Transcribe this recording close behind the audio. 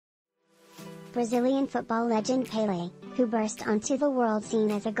Brazilian football legend Pele, who burst onto the world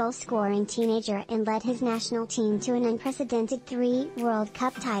scene as a goal-scoring teenager and led his national team to an unprecedented 3 World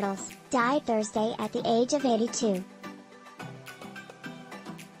Cup titles, died Thursday at the age of 82.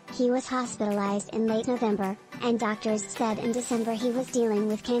 He was hospitalized in late November, and doctors said in December he was dealing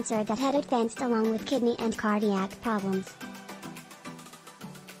with cancer that had advanced along with kidney and cardiac problems.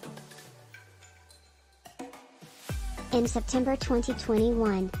 In September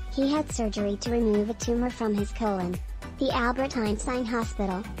 2021, he had surgery to remove a tumor from his colon. The Albert Einstein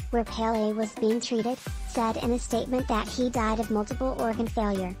Hospital, where Pele was being treated, said in a statement that he died of multiple organ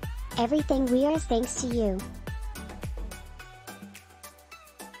failure. "Everything we are is thanks to you.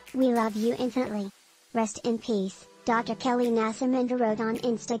 We love you infinitely. Rest in peace," Dr. Kelly Nascimento wrote on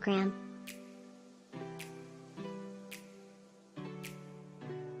Instagram.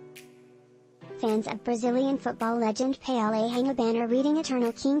 Fans of Brazilian football legend Pele hang a banner reading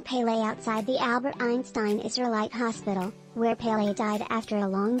 "Eternal King Pele" outside the Albert Einstein Israelite Hospital, where Pele died after a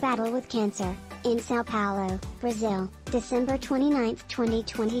long battle with cancer, in São Paulo, Brazil, December 29,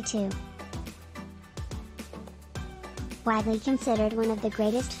 2022. Widely considered one of the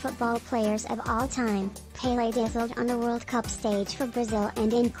greatest football players of all time, Pele dazzled on the World Cup stage for Brazil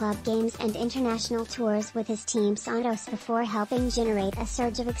and in club games and international tours with his team Santos before helping generate a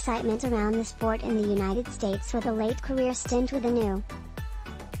surge of excitement around the sport in the United States with a late career stint with a new.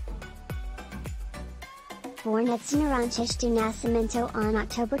 Born at Naranjas do Nascimento on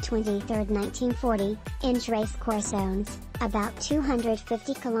October 23, 1940, in Três Corações, about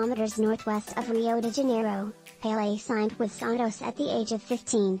 250 kilometers northwest of Rio de Janeiro, Pele signed with Santos at the age of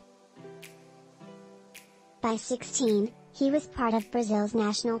 15. By 16, he was part of Brazil's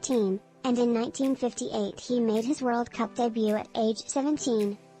national team, and in 1958 he made his World Cup debut at age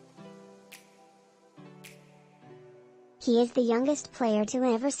 17. He is the youngest player to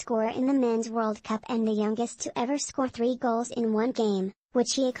ever score in the Men's World Cup and the youngest to ever score 3 goals in one game,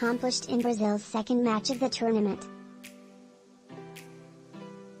 which he accomplished in Brazil's second match of the tournament.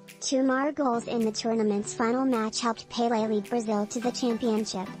 2 more goals in the tournament's final match helped Pele lead Brazil to the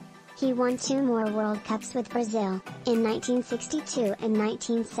championship. He won 2 more World Cups with Brazil, in 1962 and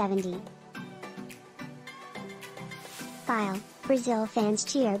 1970. Brazil fans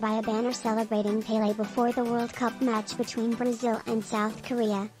cheer by a banner celebrating Pele before the World Cup match between Brazil and South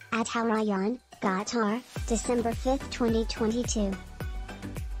Korea, at Al Rayyan, Qatar, December 5, 2022.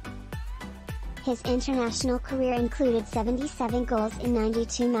 His international career included 77 goals in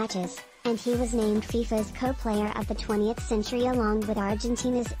 92 matches, and he was named FIFA's co-player of the 20th century along with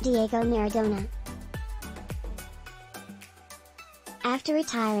Argentina's Diego Maradona. After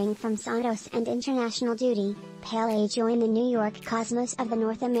retiring from Santos and international duty, Pele joined the New York Cosmos of the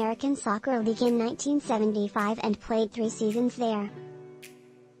North American Soccer League in 1975 and played 3 seasons there.